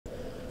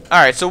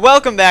Alright, so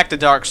welcome back to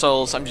Dark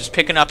Souls. I'm just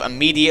picking up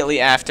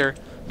immediately after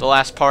the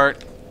last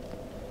part.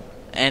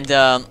 And,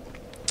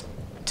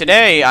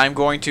 today I'm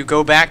going to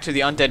go back to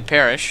the Undead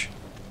Parish.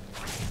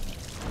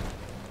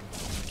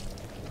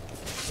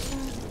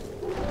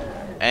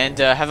 And,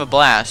 have a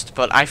blast.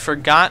 But I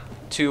forgot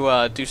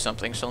to, do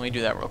something, so let me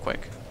do that real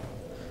quick.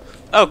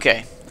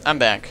 Okay, I'm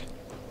back.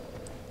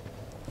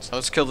 So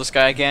let's kill this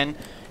guy again.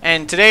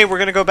 And today we're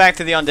gonna go back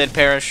to the Undead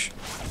Parish.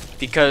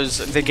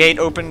 Because the gate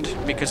opened,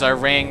 because I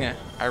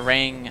think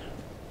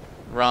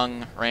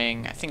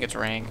it's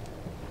rang.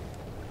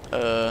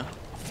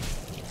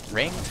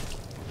 Ringed?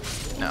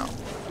 No.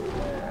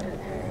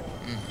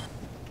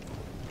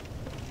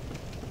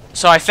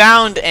 So I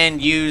found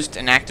and used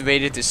and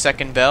activated the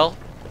second bell,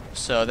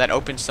 so that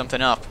opened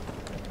something up.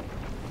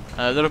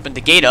 That opened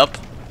the gate up,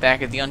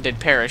 back at the Undead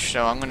Parish,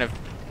 so I'm gonna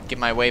get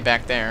my way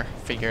back there,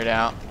 figure it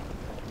out.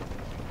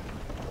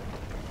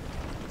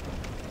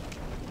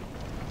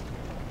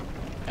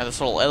 Yeah, this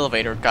little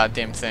elevator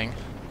goddamn thing.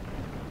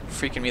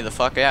 Freaking me the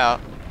fuck out.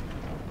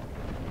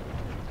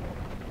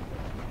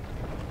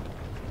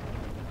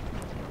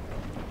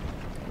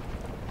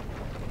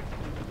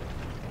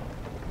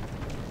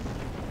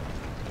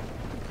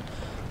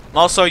 I'm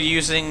also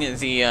using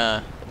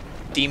the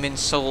Demon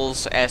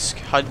Souls-esque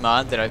HUD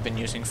mod that I've been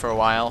using for a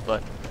while,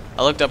 but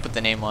I looked up what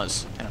the name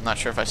was, and I'm not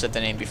sure if I said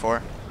the name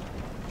before.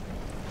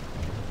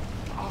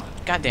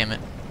 God damn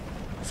it.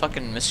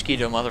 Fucking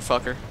mosquito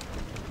motherfucker.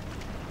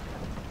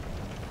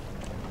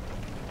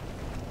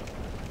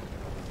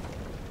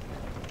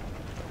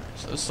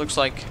 So this looks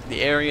like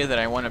the area that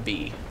I want to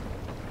be.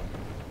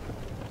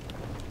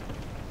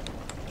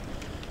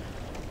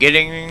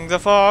 Getting the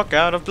fuck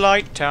out of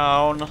Blight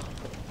Town.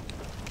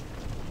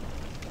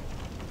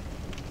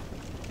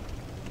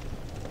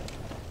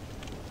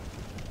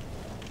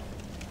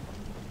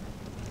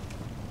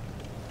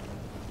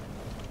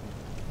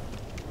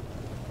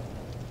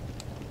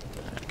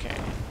 Okay.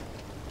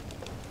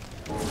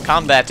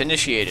 Combat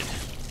initiated.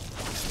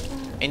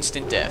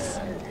 Instant death.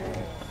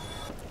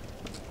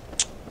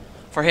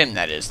 For him,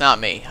 that is, not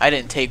me. I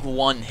didn't take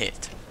one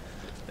hit.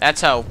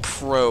 That's how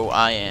pro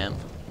I am.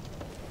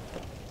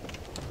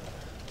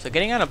 So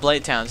getting out of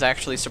Blight Town is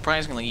actually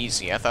surprisingly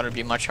easy. I thought it'd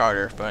be much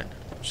harder, but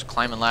just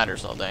climbing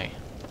ladders all day.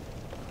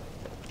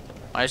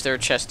 Why is there a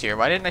chest here?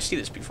 Why didn't I see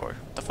this before?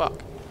 What the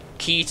fuck?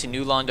 Key to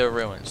New Londo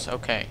Ruins.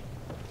 Okay.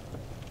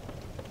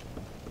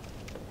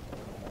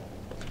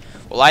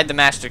 Well, I had the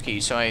master key,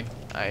 so I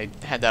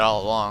had that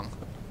all along.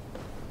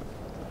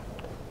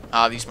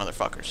 Ah, these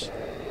motherfuckers.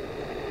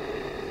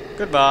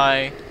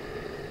 Goodbye.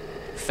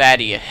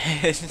 Fatty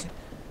ahead.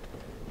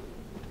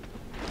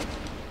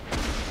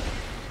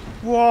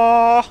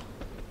 Whoa.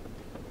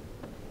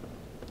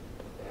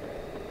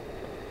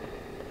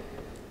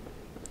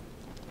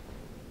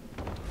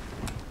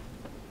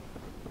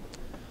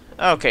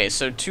 Okay,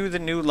 so to the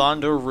New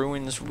Londo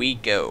Ruins we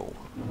go.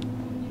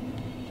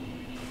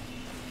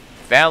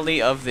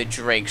 Valley of the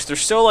Drakes.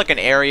 There's still like an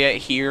area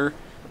here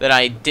that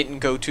I didn't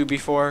go to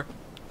before,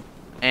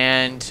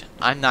 and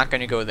I'm not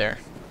gonna go there.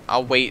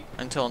 I'll wait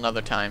until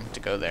another time to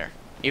go there.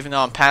 Even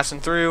though I'm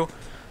passing through,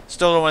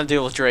 still don't want to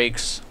deal with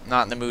drakes.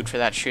 Not in the mood for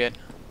that shit.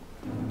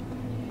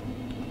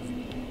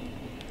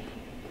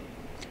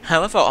 I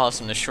love how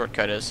awesome this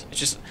shortcut is. It's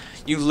just,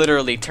 you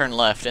literally turn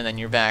left and then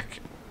you're back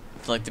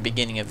to like the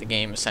beginning of the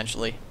game,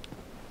 essentially.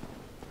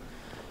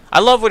 I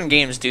love when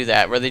games do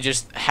that, where they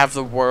just have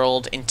the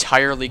world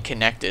entirely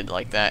connected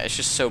like that. It's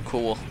just so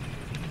cool.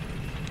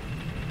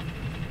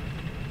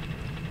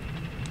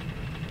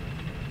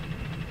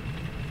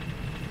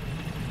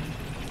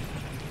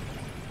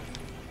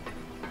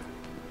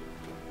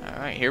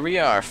 Alright, here we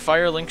are,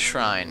 Firelink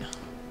Shrine.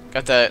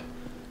 Got the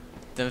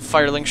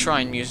Firelink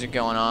Shrine music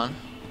going on.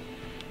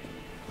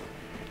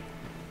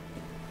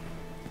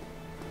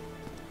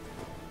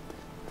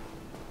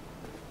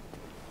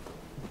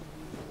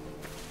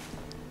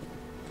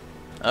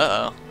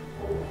 Uh-oh.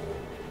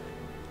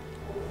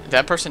 Did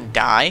that person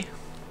die?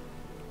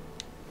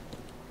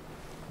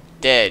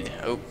 Dead.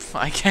 Oh,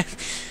 I can't.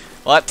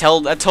 Well,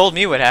 that told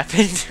me what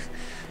happened.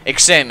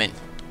 Examine.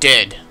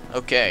 Dead.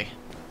 Okay.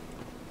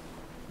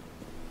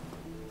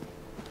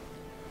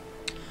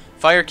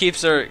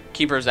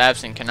 Keeper's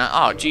absent cannot.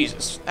 Oh,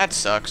 Jesus. That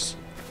sucks.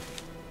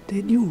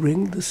 Did you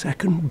ring the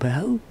second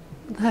bell?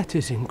 That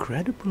is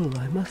incredible,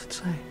 I must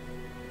say.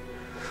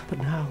 But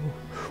now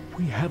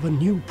we have a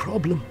new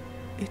problem.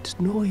 It's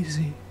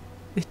noisy,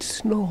 it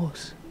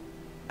snores,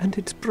 and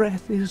its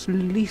breath is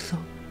lethal.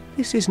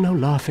 This is no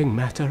laughing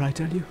matter, I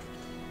tell you.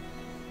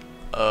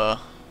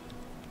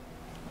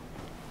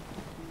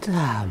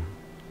 Damn,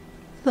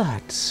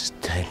 that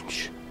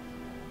stench.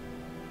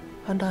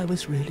 And I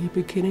was really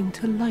beginning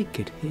to like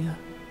it here.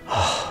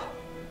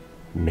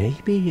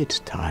 Maybe it's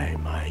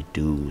time I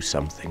do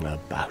something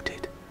about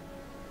it.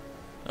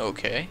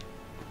 Okay.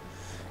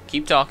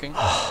 Keep talking.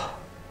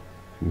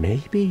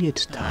 Maybe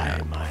it's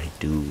time I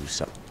do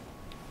something.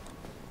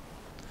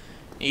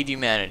 Need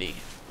humanity.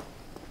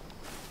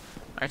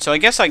 Alright, so I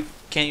guess I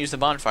can't use the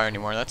bonfire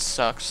anymore. That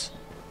sucks.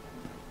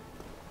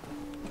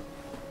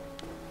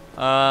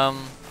 But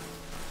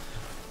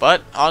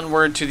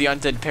onward to the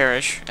Undead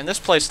Parish, and this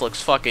place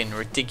looks fucking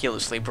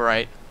ridiculously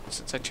bright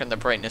since I turned the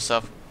brightness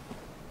up.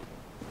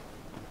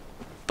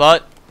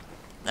 But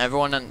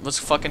everyone was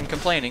fucking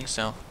complaining,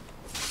 so.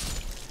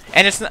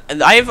 And it's not,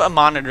 I have a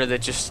monitor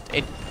that just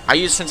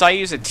since I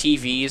use a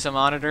TV as a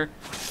monitor,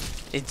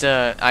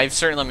 I have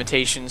certain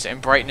limitations,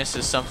 and brightness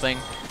is something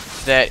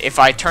that if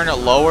I turn it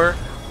lower,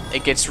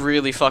 it gets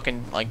really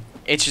fucking like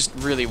it's just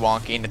really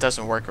wonky and it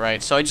doesn't work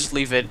right. So I just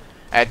leave it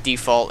at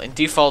default, and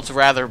default's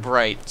rather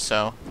bright,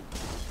 so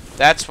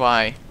that's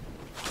why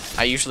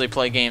I usually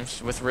play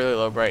games with really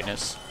low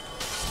brightness.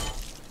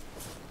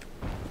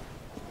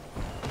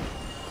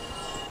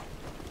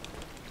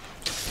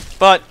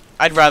 But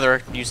I'd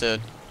rather use a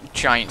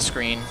giant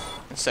screen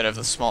instead of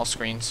the small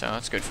screen, so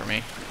that's good for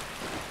me.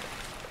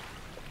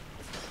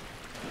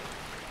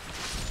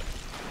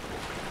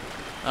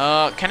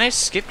 Can I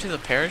skip to the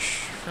parish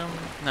from?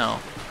 No.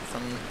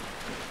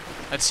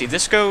 Let's see,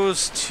 this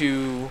goes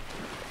to...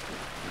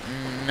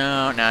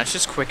 No, it's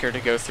just quicker to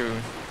go through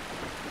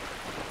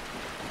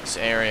this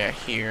area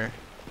here.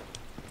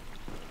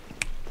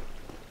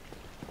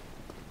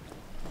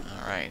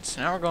 Alright,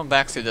 so now we're going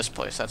back through this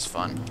place. That's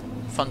fun.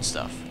 Fun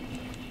stuff.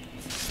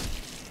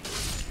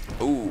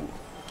 Ooh.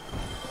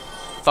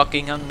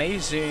 Fucking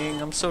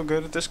amazing. I'm so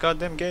good at this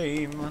goddamn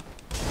game.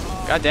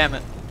 God damn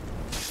it.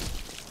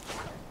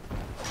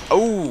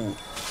 Oh.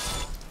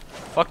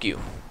 Fuck you.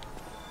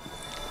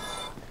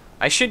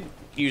 I should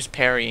use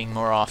parrying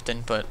more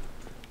often, but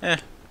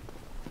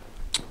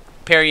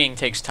parrying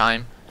takes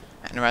time.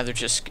 I'd rather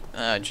just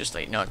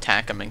like,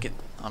 attack them and get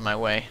on my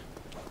way.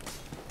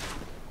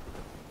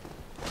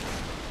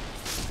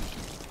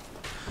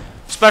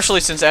 Especially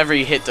since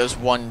every hit does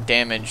 1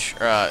 damage,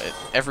 or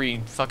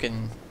every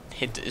fucking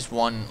hit is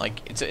 1,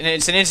 like, it's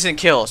an instant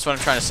kill, that's what I'm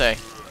trying to say.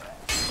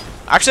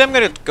 Actually, I'm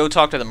gonna go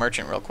talk to the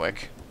merchant real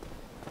quick.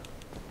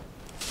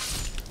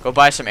 Go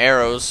buy some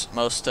arrows,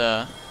 most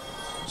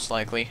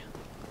likely.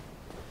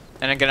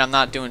 Then again, I'm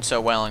not doing so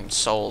well in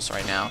souls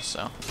right now,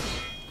 so.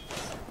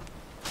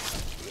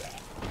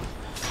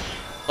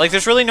 Like,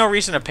 there's really no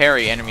reason to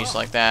parry enemies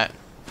like that.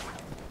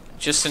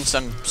 Just since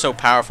I'm so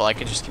powerful, I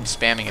can just keep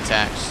spamming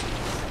attacks.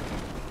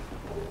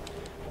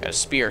 Got a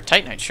spear,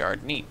 Titanite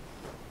shard, neat.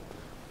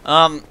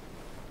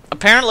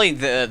 Apparently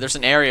there's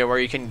an area where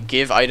you can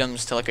give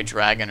items to like a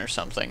dragon or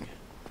something,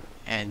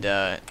 and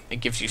it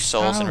gives you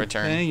souls in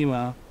return. There you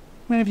are.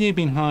 Where have you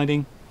been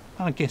hiding?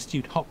 I guessed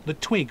you'd hop the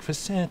twig for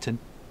certain.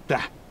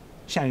 Bah,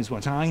 shows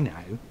what I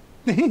know.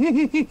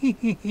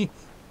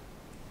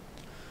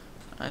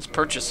 Let's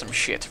purchase some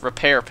shit.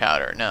 Repair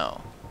powder,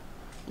 no.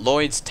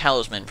 Lloyd's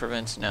talisman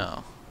prevents,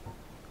 no.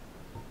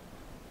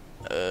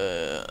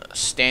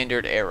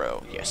 Standard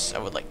arrow. Yes, I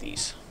would like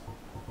these.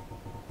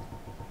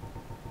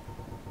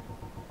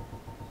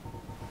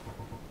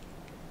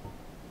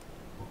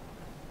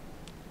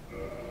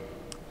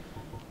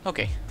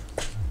 Okay.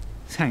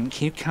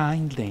 Thank you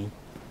kindly.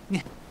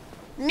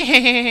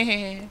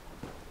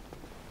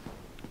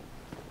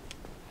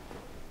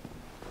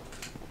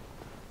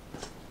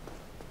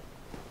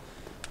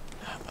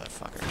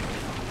 Motherfucker.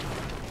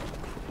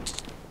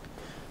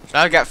 So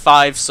I've got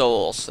 5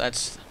 souls.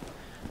 That's...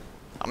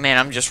 Oh, man,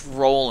 I'm just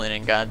rolling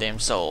in goddamn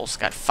souls.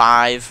 Got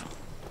 5.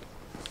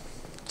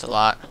 That's a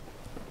lot.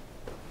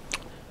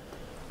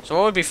 So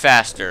what would be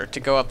faster? To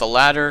go up the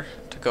ladder?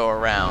 To go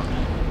around?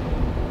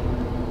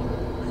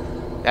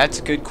 That's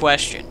a good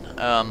question.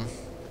 I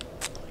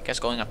guess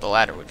going up the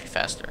ladder would be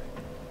faster.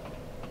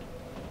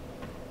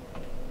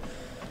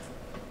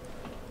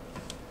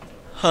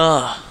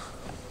 Huh.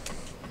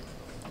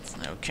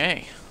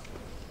 Okay.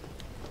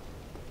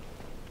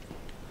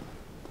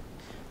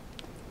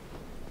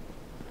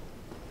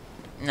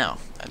 No,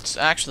 that's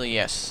actually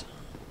yes.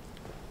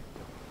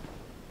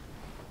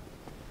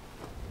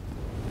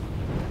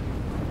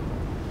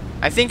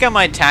 I think I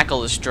might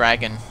tackle this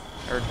dragon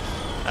or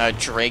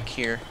Drake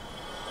here.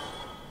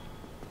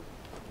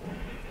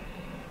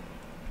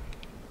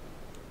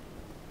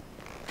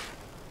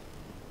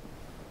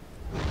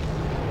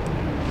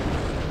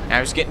 I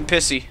was getting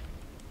pissy.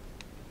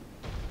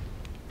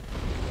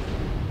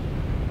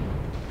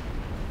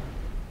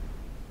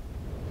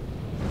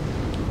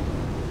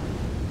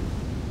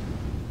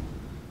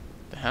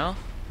 The hell?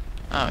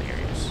 Oh, here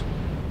he is.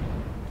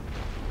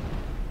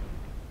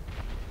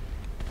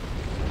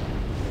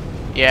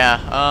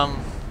 Yeah,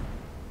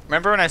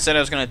 remember when I said I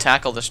was going to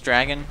tackle this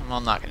dragon? Well,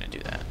 I'm not going to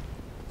do that.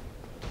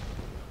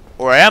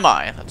 Or am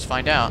I? Let's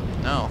find out.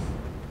 No.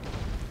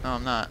 No,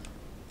 I'm not.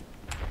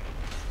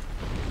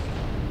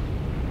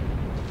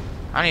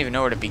 I don't even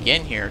know where to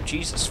begin here.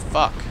 Jesus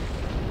fuck.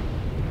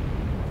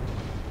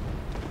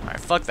 Alright,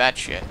 fuck that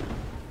shit.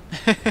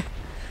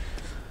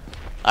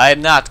 I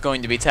am not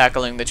going to be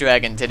tackling the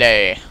dragon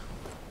today.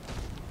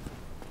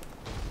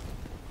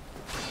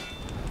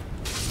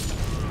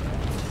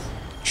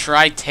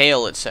 Try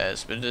tail, it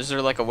says. But is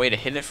there like a way to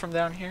hit it from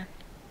down here?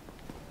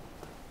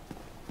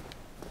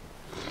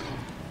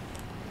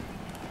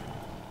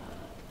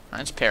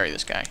 Let's parry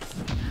this guy.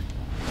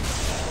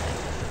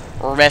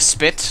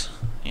 Respite.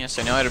 Yes,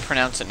 I know how to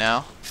pronounce it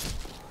now.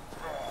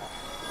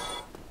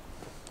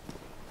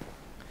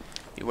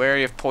 Be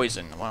wary of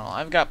poison. Well,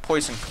 I've got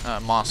poison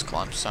moss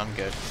clumps, so I'm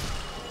good.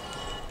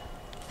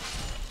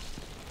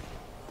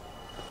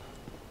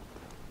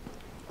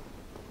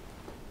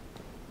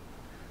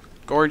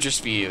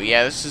 Gorgeous view.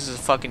 Yeah, this is a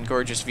fucking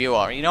gorgeous view.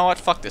 You know what?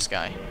 Fuck this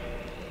guy.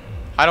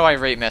 How do I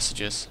rate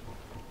messages?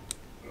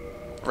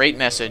 Rate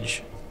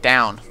message.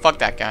 Down. Fuck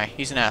that guy.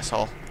 He's an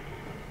asshole.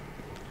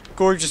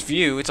 Gorgeous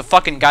view. It's a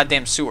fucking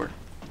goddamn sewer.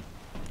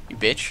 You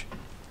bitch.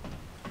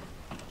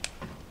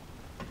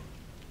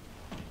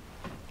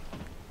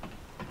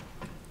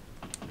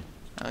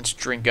 Let's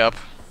drink up.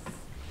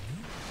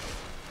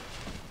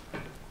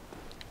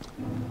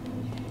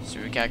 See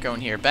what we got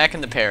going here. Back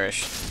in the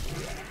parish.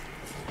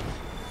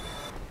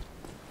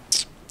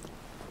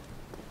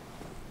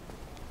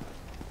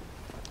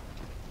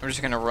 We're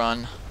just gonna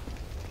run.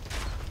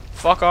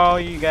 Fuck all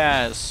you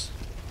guys.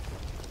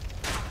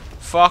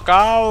 Fuck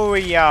all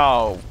of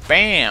y'all.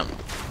 Bam.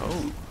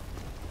 Oh.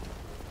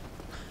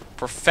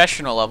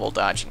 Professional level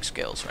dodging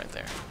skills right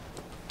there.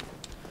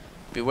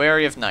 Be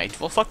wary of Knight.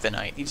 Well, fuck the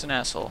Knight. He's an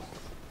asshole.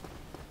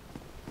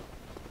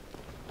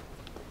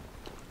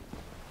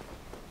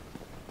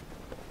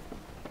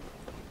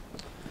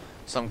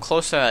 So I'm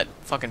close to that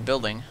fucking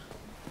building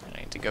that I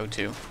need to go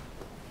to.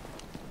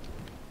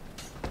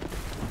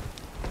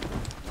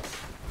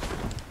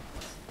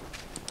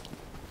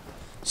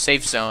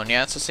 Safe zone.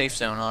 Yeah, it's a safe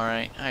zone.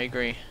 Alright, I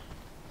agree.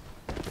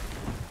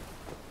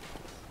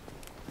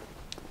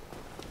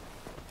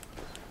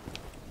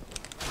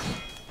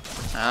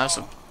 Ah, that's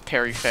a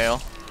parry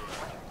fail.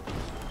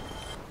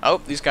 Oh,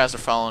 these guys are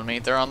following me.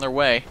 They're on their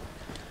way.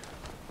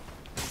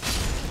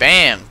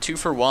 Bam! 2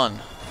 for 1.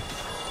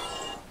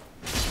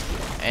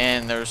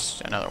 And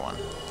there's another one.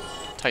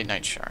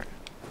 Titanite shard.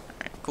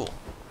 Alright, cool.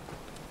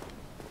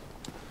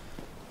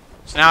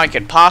 So now I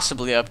could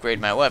possibly upgrade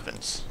my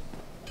weapons.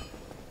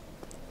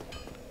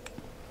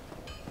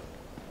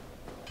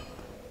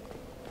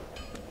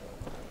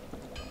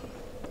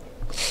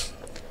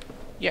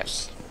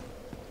 Yes.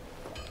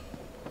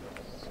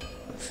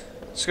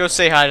 Let's go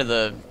say hi to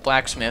the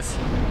blacksmith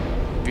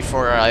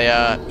before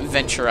I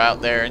venture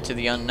out there into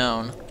the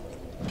unknown.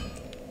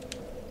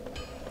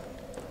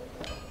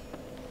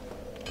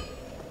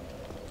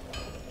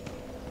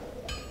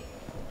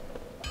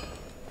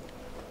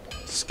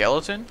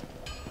 Skeleton?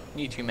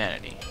 Need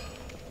humanity.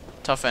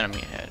 Tough enemy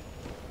ahead.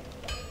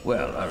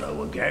 Well,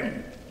 hello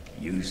again.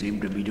 You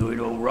seem to be doing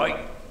all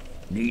right.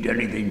 Need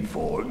anything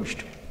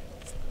forged?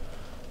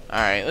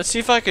 Alright, let's see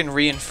if I can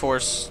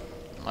reinforce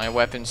my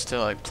weapons to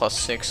like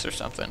 +6 or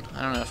something.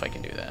 I don't know if I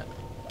can do that.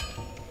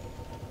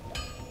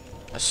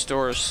 A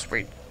store's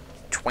wait,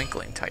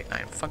 twinkling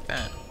titanite. Fuck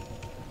that.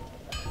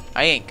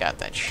 I ain't got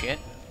that shit.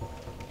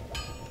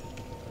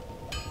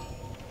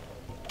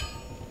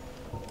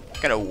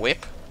 Got a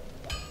whip.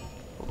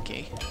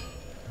 Okay.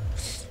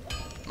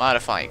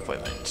 Modify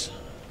equipment.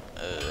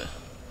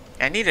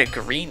 I need a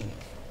green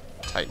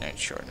titanite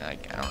short. I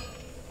don't.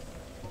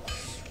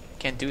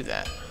 Can't do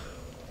that.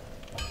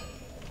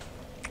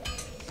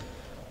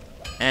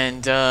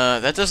 And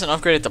that doesn't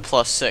upgrade it to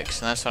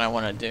 +6, and that's what I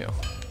want to do.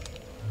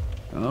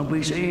 I'll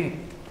be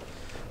seeing.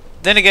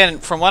 Then again,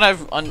 from what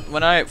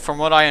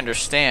I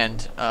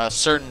understand,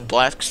 certain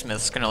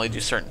blacksmiths can only do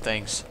certain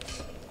things.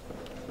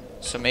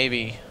 So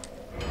maybe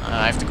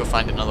I have to go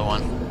find another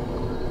one.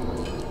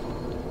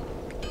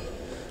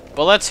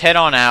 But let's head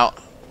on out.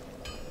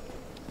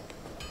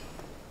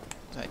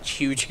 That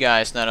huge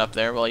guy's not up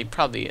there. Well, he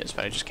probably is,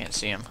 but I just can't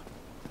see him.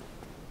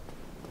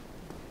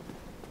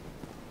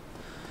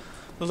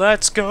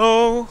 Let's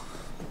go.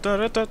 Da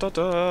da da da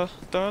da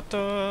da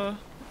da.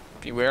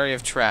 Be wary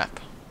of trap.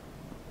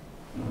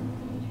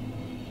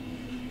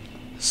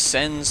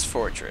 Sen's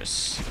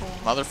Fortress.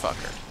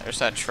 Motherfucker. There's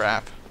that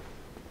trap.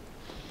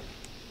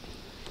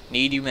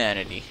 Need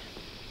humanity.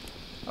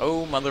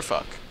 Oh,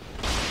 motherfuck.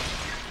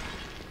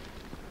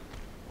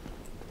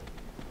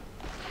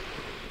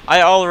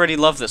 I already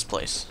love this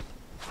place.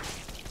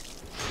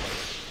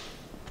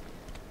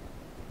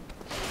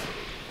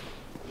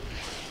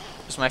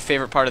 It's my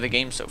favorite part of the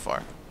game so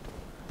far.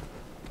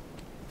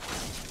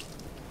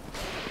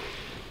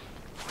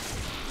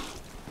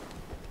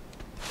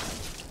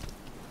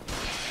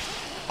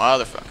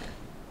 Motherfucker.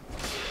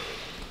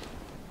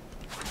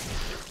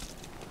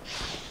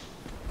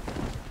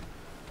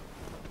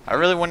 I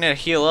really wanted to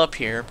heal up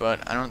here,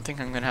 but I don't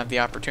think I'm gonna have the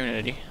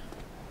opportunity.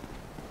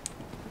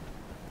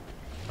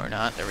 Or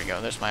not. There we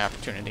go. There's my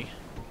opportunity.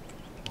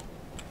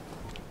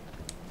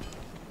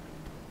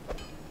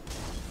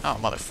 Oh,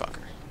 motherfucker.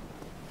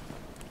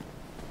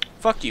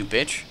 Fuck you,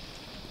 bitch.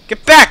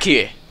 Get back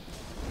here!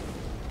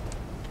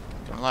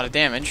 Doing a lot of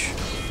damage.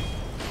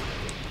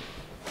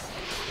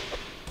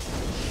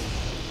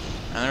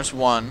 And there's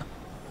one.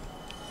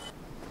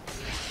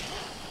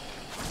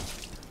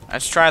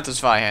 Let's try out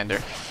this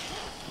Vihander.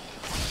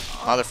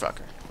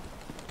 Motherfucker.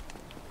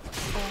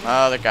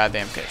 Mother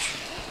goddamn pitch.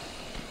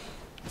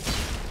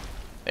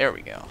 There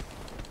we go.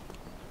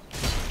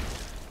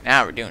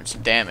 Now we're doing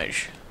some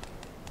damage.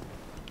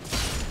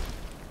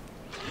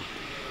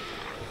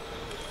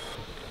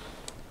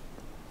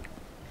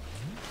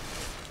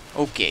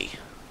 Okay.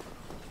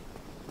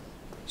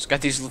 It's got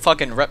these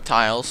fucking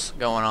reptiles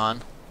going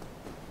on.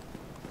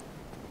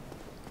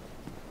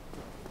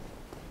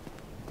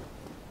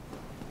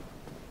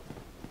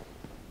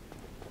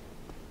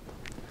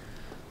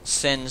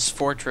 Sen's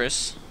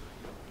Fortress.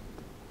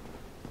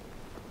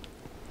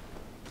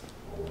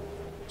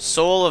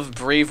 Soul of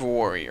Brave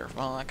Warrior.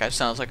 Well, that guy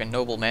sounds like a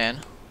noble man.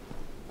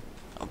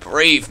 A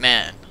brave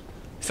man.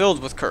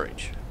 Filled with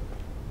courage.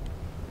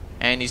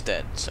 And he's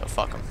dead, so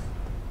fuck him.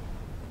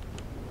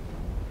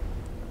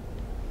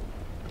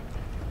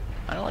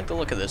 I don't like the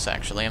look of this,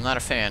 actually. I'm not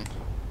a fan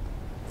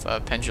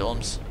of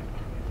pendulums.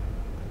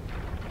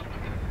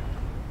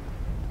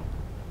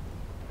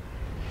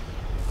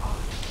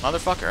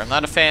 Motherfucker, I'm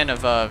not a fan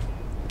of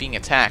being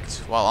attacked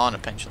while on a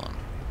pendulum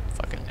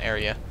fucking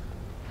area.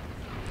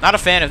 Not a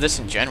fan of this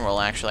in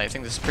general, actually. I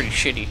think this is pretty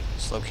shitty,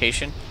 this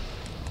location.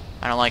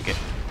 I don't like it.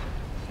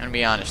 I'm gonna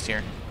be honest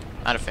here.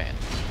 Not a fan.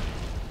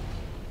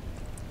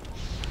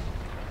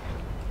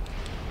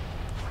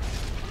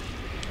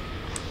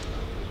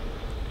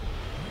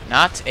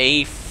 Not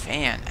a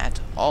fan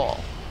at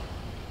all.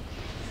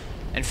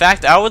 In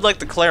fact, I would like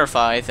to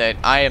clarify that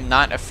I am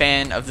not a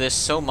fan of this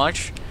so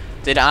much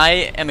that I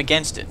am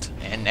against it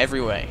in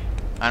every way.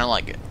 I don't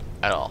like it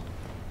at all.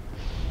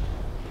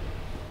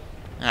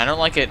 And I don't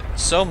like it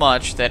so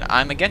much that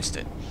I'm against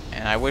it.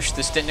 And I wish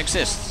this didn't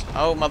exist.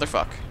 Oh,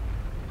 motherfuck.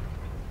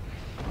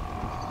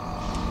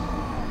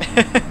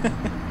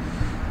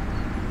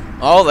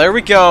 Oh, there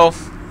we go.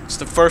 It's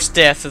the first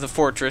death of the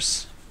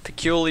fortress.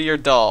 Peculiar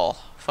doll.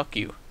 Fuck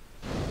you.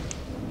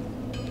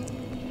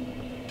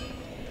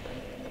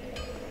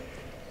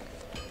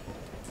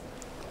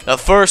 The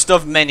first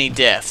of many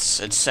deaths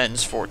at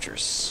Sen's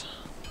Fortress.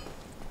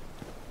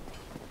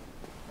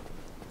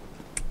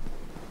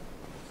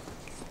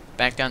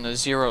 Back down to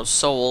 0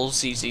 souls,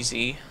 ZZZ.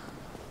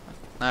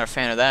 Not a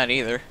fan of that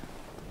either.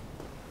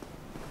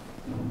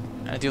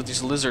 Gotta deal with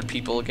these lizard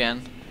people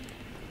again.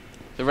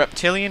 The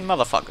reptilian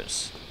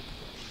motherfuckers.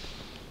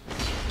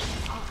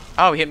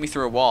 Oh, he hit me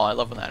through a wall. I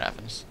love when that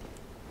happens.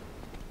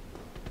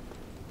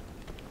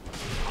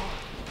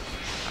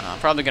 I'm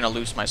probably gonna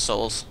lose my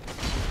souls.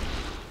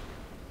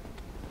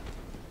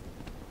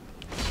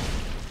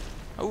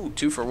 Oh,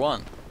 2 for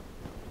 1.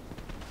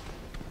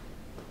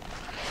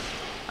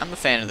 I'm a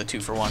fan of the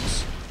 2 for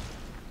 1s.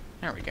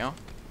 There we go.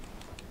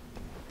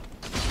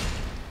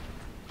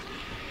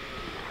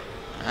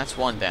 That's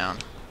 1 down.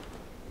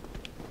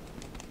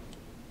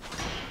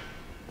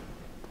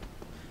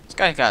 This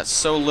guy got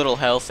so little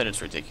health that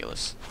it's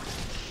ridiculous.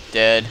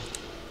 Dead.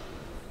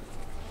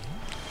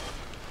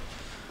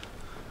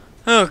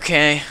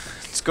 Okay,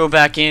 let's go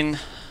back in.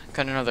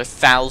 Got another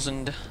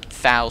 1,000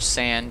 thou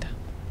sand.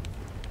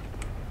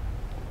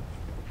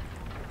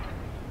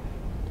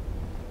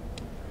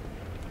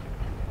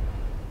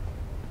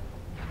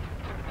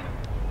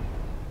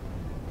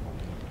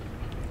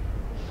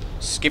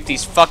 Skip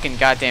these fucking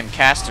goddamn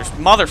casters.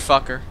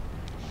 Motherfucker.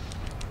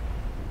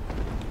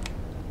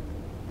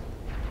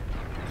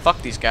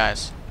 Fuck these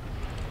guys.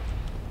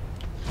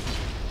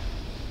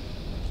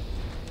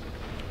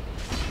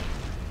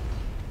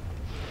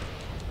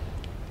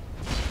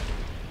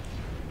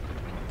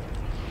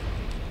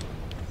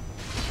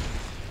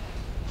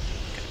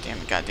 God damn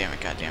it, god damn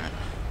it, god damn it.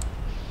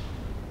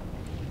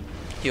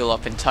 Heal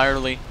up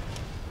entirely.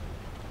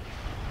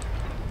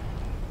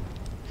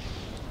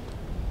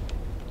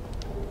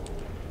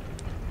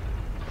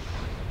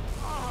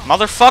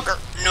 Motherfucker!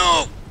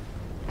 No!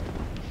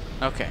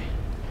 Okay.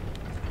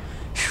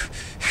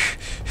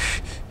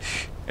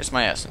 There's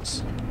my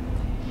essence.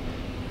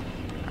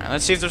 Alright,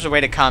 let's see if there's a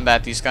way to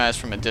combat these guys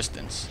from a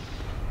distance.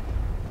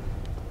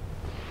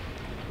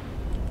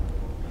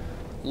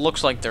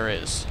 Looks like there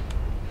is.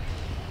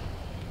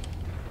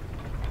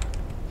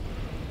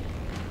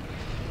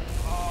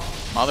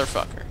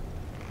 Motherfucker.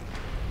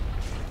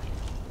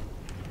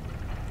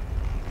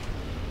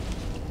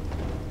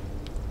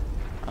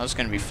 That was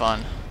gonna be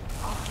fun.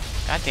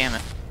 God damn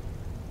it.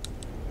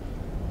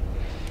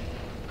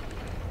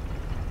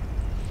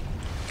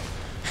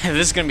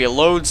 This is gonna be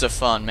loads of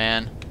fun,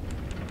 man.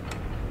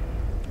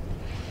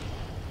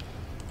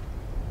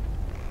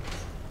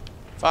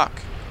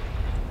 Fuck.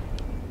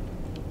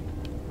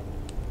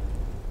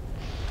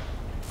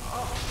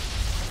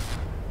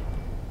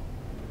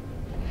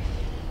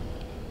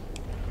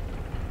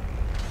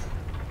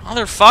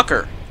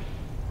 Motherfucker.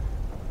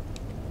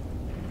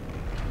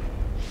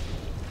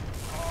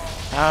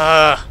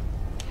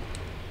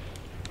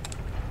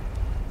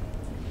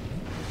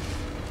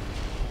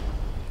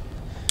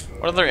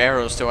 What other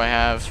arrows do I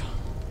have?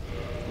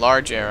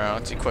 Large arrow.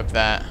 Let's equip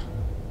that.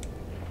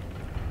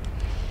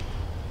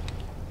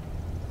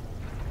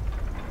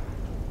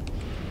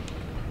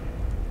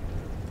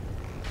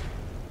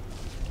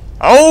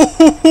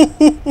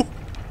 Oh!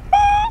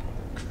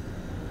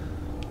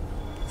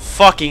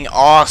 Fucking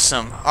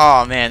awesome.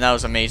 Oh man, that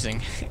was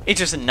amazing. It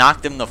just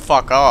knocked him the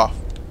fuck off.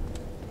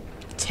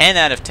 10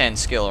 out of 10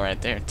 skill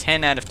right there.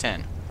 10 out of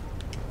 10.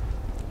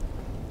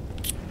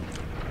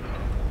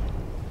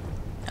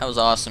 That was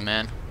awesome,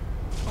 man.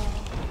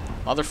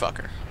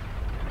 Motherfucker.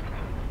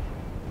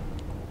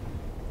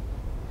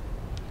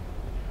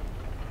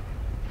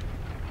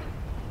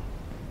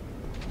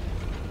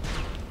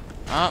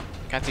 Oh,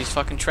 got these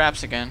fucking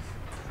traps again.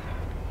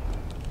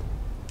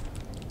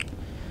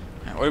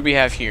 Alright, what do we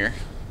have here?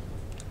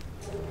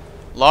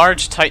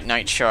 Large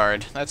Titanite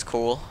shard. That's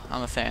cool.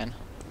 I'm a fan.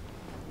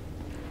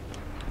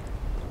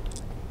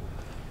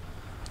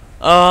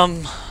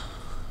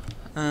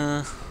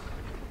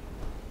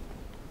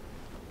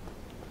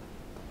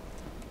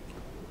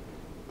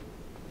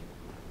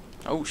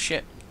 Oh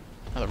shit.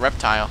 Another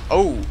reptile.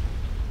 Oh.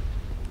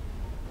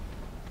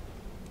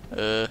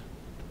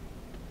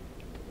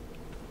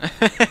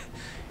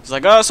 He's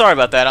like, oh, sorry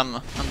about that.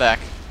 I'm back.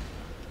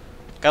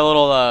 Got a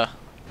little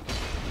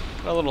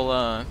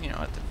you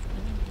know,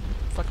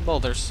 fucking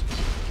boulders.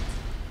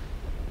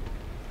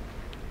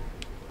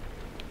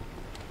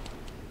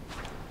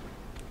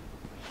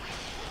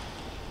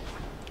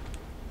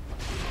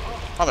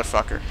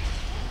 Motherfucker.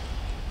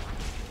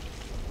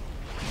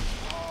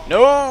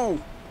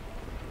 No!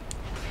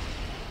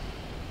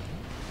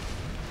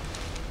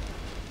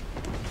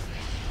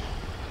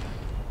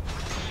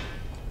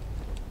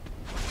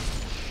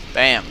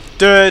 Bam.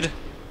 Dead!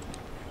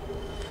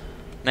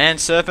 Man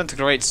serpent,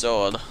 great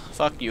sword.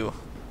 Fuck you.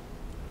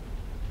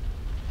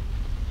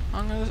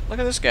 Look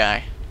at this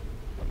guy.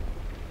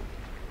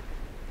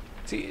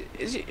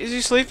 Is he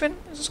sleeping?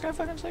 Is this guy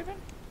fucking sleeping?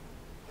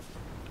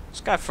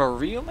 This guy for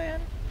real, man?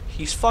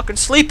 He's fucking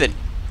sleeping.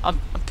 I'm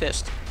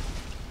pissed.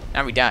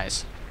 Now he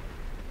dies.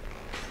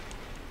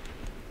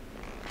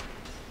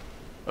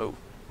 Oh.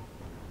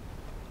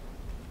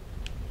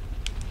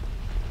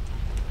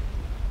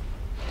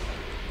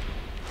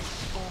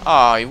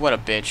 Oh, what a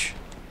bitch.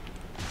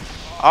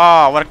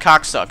 Oh, what a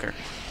cocksucker.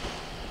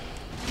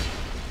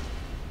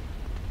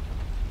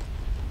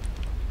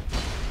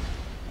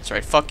 That's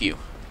right, fuck you.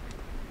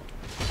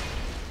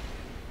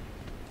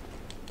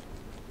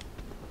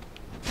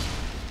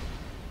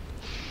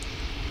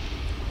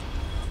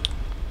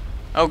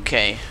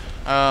 Okay,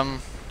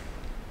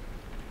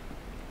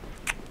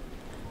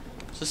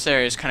 this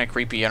area is kind of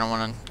creepy. I don't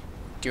want to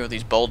deal with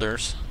these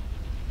boulders.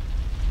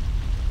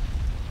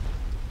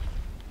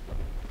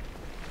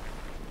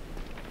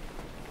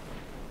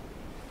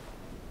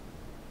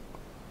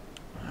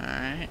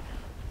 Alright.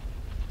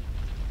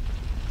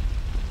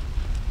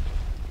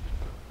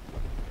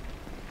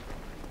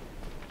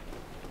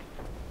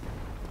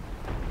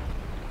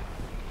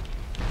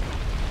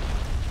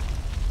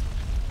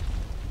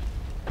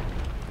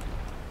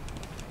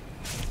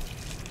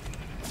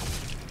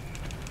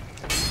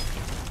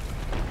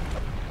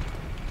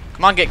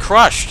 Come on, get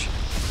crushed.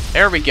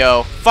 There we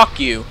go. Fuck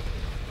you.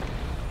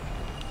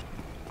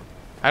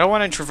 I don't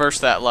want to traverse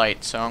that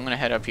light, so I'm gonna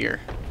head up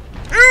here.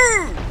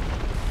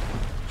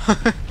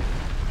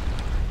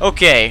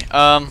 Okay,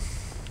 I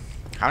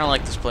don't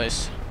like this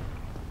place.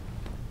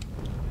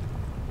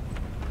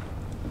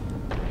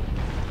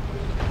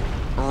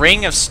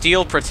 Ring of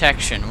Steel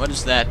Protection. What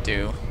does that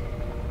do?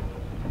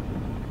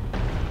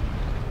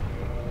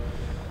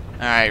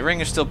 Alright,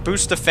 Ring of Steel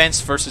boosts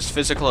defense versus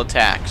physical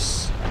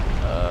attacks.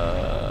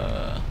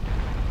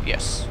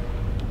 Yes.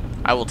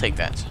 I will take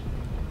that.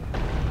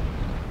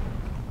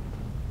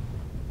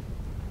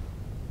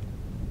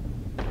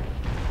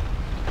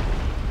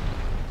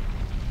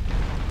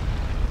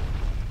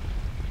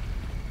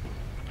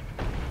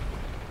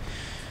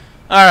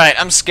 Alright,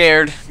 I'm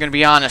scared. I'm gonna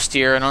be honest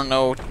here. I don't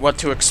know what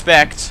to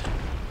expect,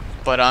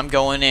 but I'm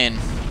going in.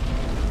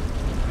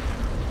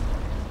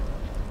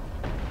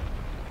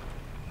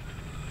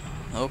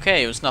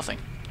 Okay, it was nothing.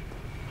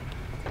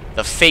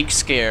 The fake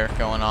scare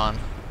going on.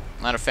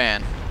 Not a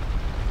fan.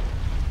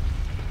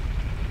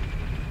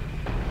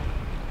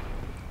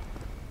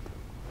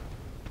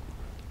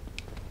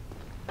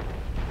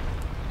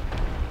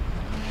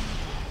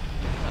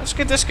 Let's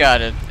get this guy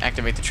to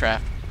activate the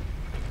trap.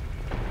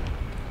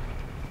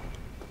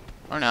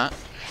 Or not.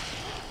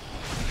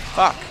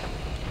 Fuck.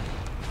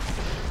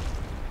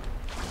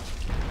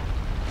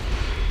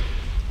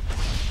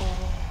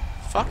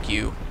 Fuck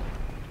you.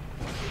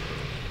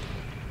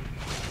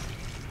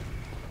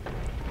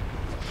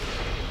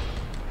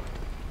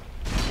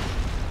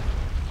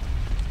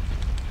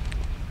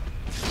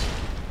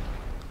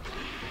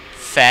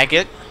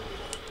 Faggot.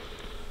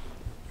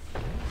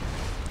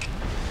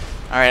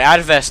 Alright, out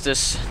of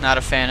Estus. Not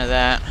a fan of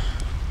that.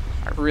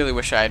 I really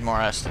wish I had more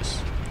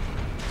Estus.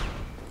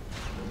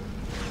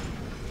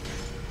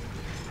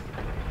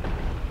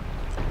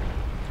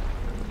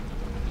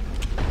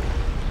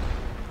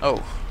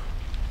 Oh.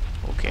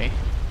 Okay.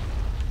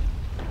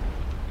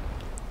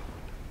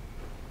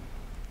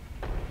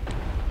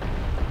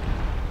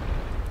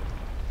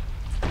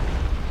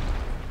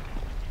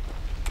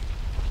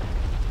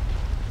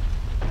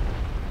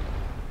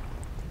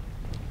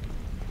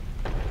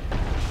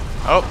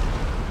 Oh.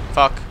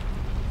 Fuck.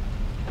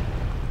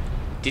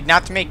 Did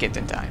not make it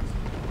in time.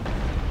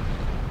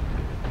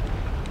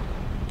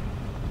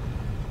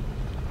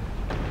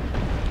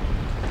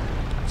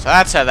 So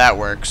that's how that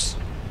works.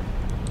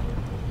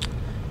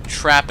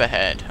 Trap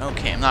ahead.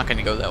 Okay, I'm not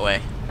gonna go that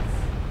way.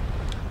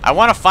 I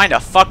want to find a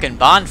fucking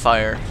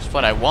bonfire. That's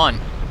what I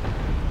want.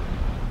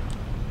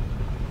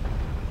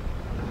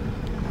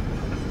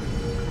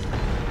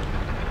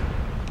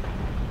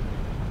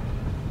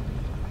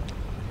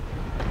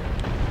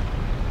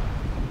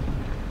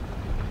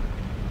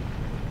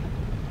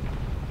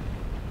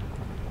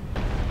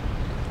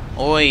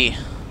 Oi.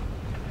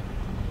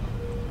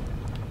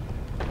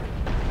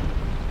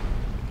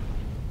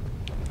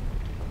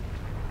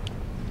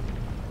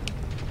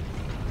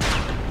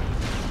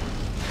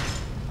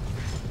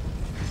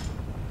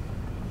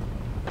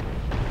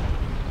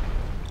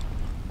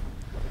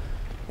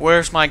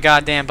 Where's my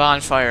goddamn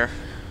bonfire?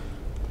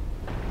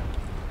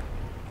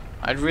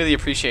 I'd really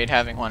appreciate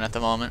having one at the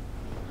moment.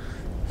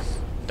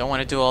 Don't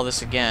want to do all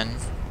this again.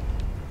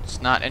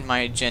 It's not in my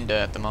agenda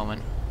at the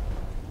moment.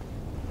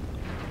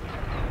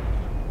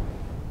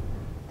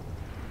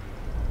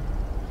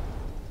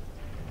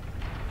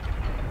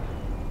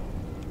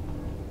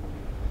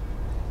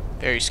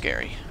 Very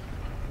scary.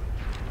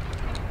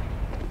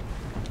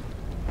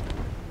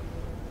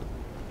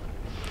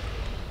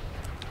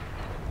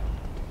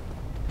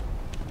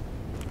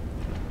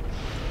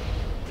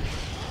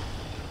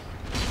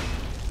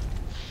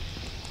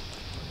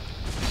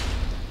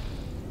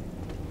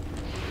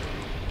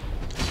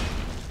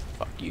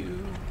 Fuck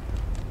you.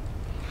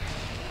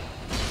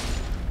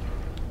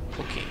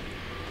 Okay.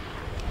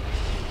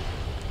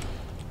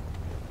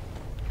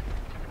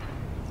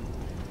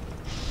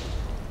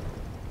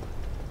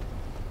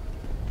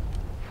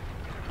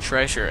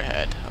 Treasure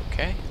ahead,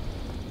 okay.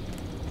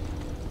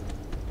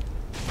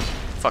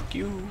 Fuck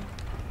you.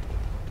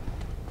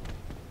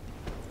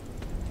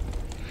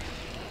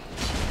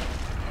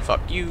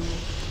 Fuck you.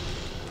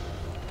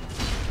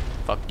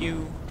 Fuck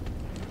you.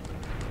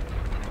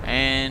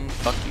 And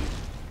fuck you.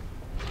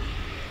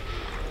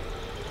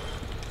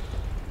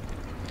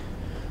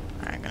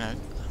 Alright,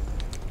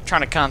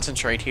 trying to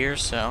concentrate here,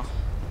 so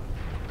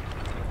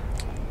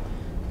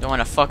don't want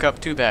to fuck up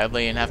too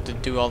badly and have to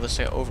do all this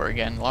over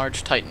again.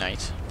 Large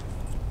titanite.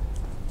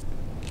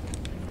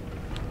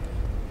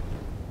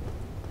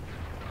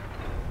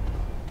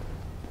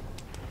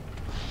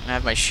 I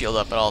have my shield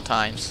up at all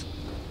times.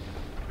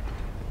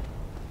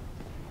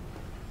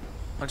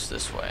 What's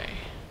this way?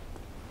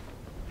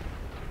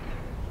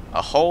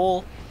 A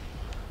hole?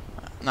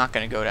 I'm not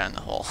gonna go down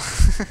the hole.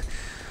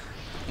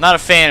 I'm not a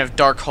fan of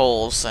dark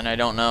holes, and I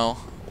don't know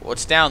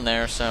what's down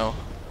there, so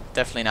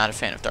definitely not a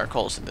fan of dark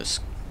holes in this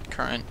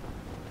current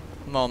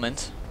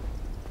moment.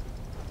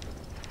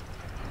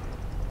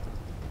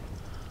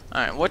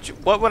 Alright,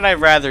 what would I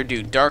rather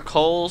do? Dark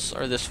holes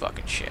or this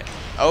fucking shit?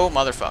 Oh,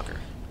 motherfucker.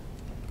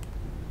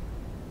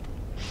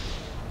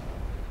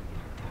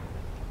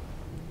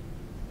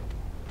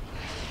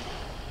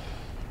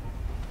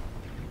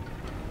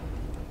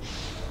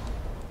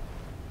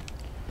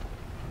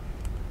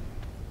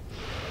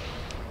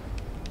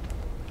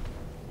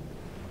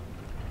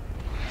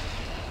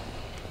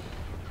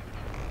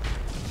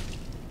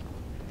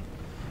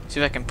 See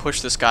if I can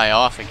push this guy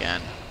off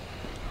again.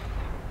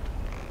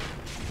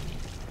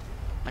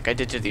 Like I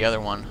did to the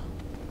other one.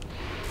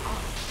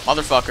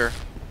 Motherfucker.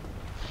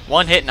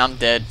 One hit and I'm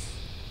dead.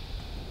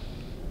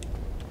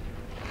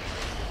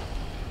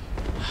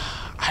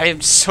 I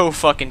am so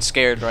fucking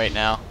scared right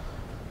now.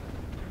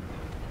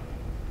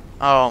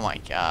 Oh my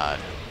god.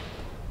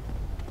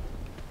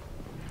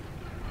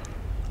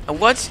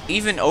 What's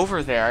even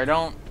over there? I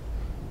don't...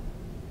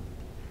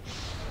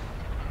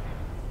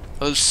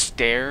 Those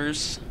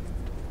stairs?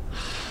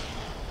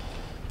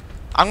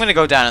 I'm gonna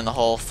go down in the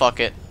hole. Fuck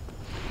it.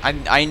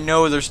 I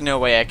know there's no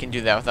way I can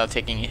do that without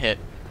taking a hit.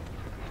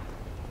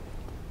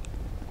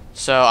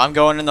 So I'm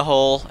going in the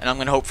hole, and I'm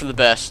gonna hope for the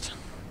best.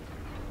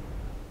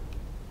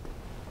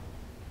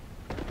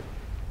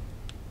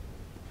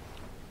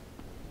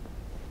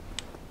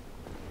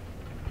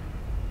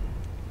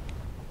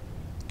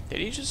 Did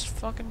he just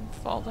fucking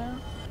fall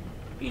down?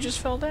 He just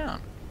fell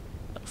down.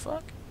 What the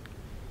fuck?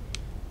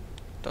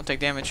 Don't take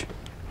damage.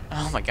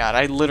 Oh my god,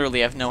 I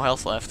literally have no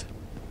health left.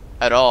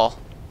 At all.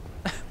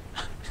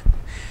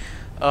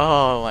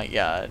 Oh my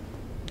god.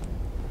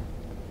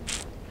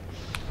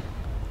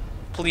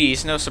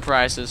 Please, no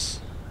surprises.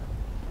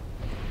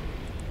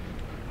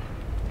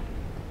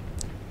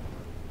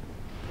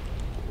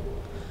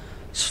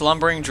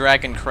 Slumbering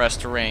Dragon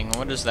Crest Ring.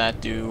 What does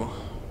that do?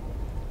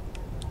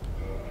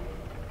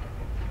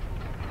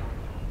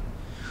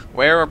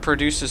 Wearer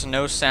produces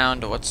no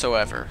sound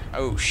whatsoever.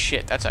 Oh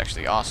shit, that's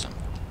actually awesome.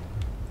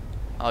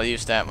 I'll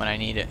use that when I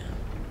need it.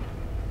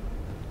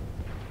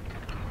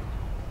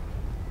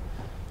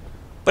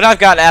 But I've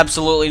got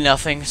absolutely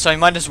nothing, so I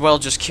might as well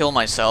just kill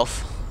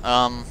myself.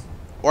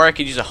 Or I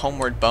could use a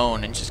homeward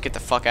bone and just get the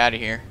fuck out of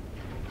here.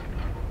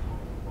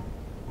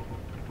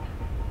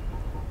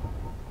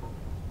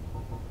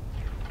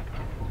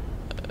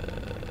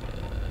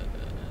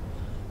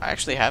 I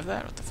actually have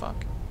that? What the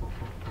fuck?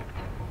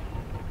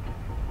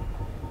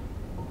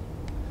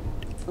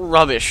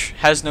 Rubbish.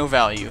 Has no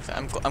value.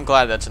 I'm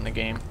glad that's in the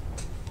game.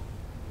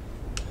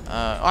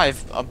 Oh, I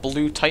have a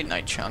blue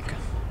titanite chunk.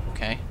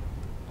 Okay.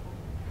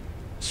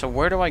 So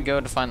where do I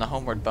go to find the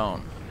homeward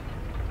bone?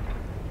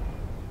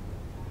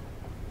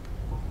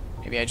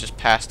 Maybe I just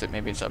passed it.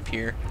 Maybe it's up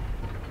here.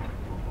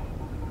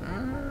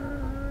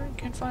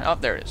 Can't find. Oh,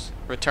 there it is.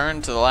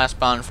 Return to the last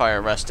bonfire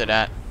rested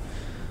at.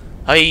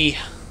 Hey.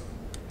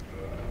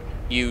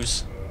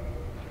 Use.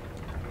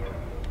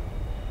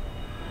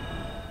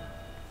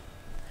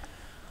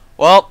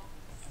 Well,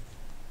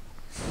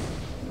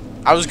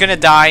 I was gonna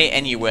die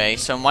anyway,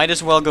 so might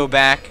as well go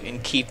back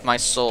and keep my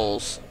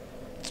souls.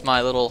 It's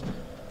my little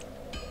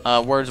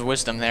words of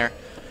wisdom there.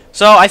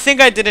 So I think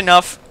I did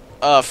enough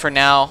for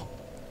now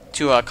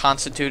to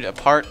constitute a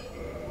part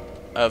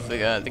of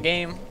the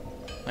game.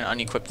 I'm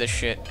gonna unequip this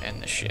shit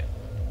and this shit.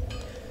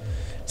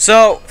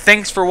 So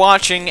thanks for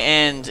watching,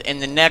 and in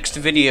the next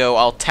video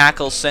I'll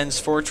tackle Sen's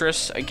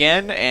Fortress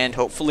again, and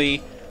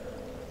hopefully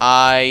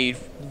I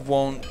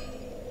won't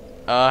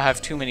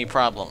have too many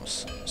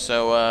problems.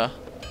 So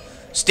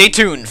stay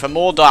tuned for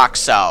more Dark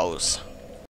Souls.